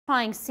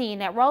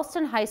Scene at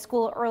Ralston High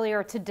School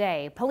earlier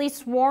today. Police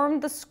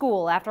swarmed the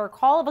school after a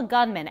call of a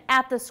gunman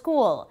at the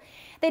school.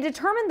 They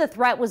determined the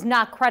threat was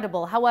not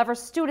credible. However,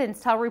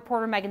 students tell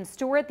reporter Megan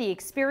Stewart the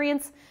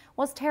experience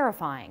was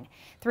terrifying.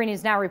 3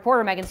 News Now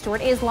reporter Megan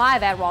Stewart is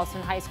live at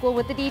Ralston High School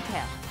with the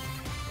details.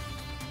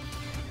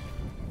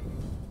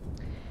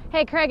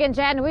 Hey, Craig and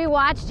Jen, we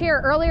watched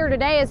here earlier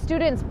today as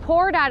students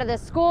poured out of the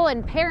school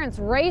and parents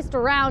raced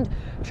around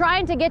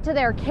trying to get to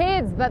their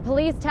kids. But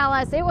police tell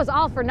us it was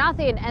all for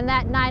nothing and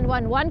that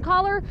 911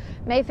 caller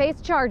may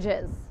face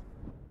charges.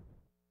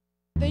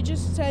 They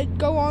just said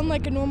go on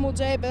like a normal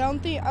day, but I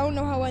don't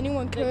know how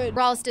anyone could.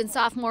 Ralston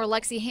sophomore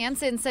Lexi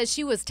Hansen says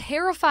she was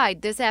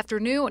terrified this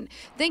afternoon,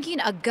 thinking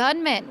a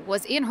gunman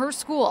was in her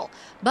school.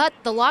 But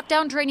the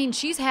lockdown training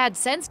she's had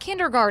since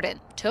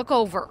kindergarten took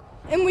over.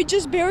 And we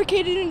just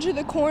barricaded into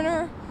the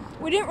corner.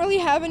 We didn't really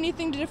have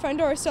anything to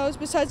defend ourselves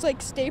besides like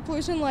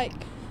staplers and like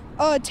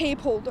a tape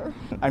holder.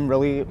 I'm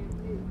really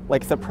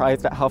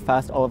surprised at how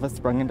fast all of us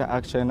sprung into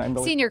action.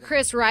 Senior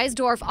Chris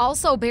Reisdorf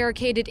also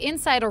barricaded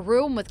inside a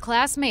room with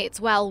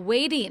classmates while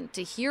waiting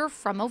to hear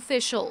from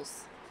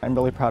officials. I'm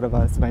really proud of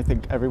us, and I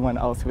think everyone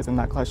else who was in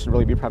that class should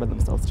really be proud of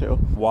themselves too.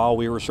 While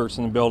we were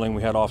searching the building,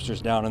 we had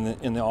officers down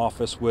in the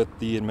office with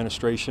the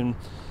administration,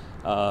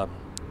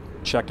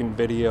 checking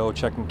video,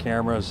 checking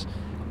cameras.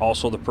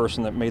 Also, the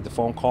person that made the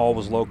phone call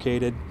was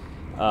located.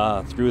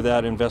 Through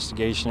that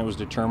investigation, it was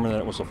determined that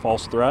it was a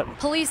false threat.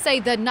 Police say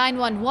the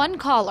 911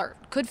 caller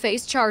could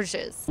face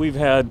charges. We've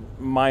had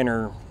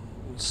minor,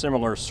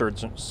 similar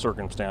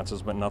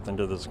circumstances, but nothing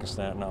to this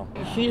extent, no.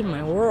 She's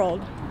my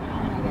world,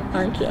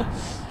 aren't you?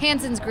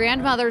 Hansen's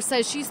grandmother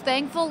says she's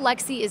thankful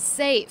Lexi is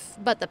safe,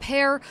 but the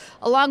pair,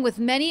 along with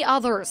many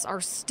others,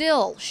 are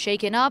still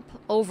shaken up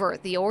over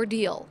the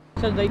ordeal.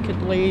 Said they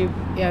could leave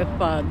if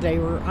they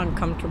were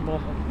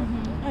uncomfortable.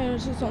 I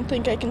just don't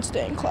think I can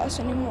stay in class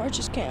anymore. I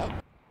just can't.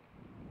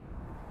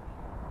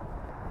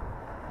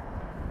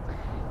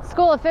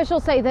 School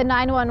officials say the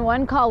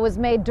 911 call was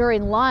made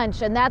during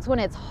lunch, and that's when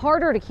it's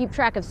harder to keep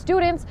track of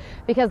students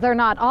because they're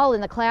not all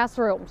in the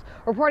classrooms.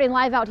 Reporting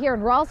live out here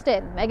in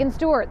Ralston, Megan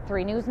Stewart,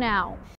 3 News Now.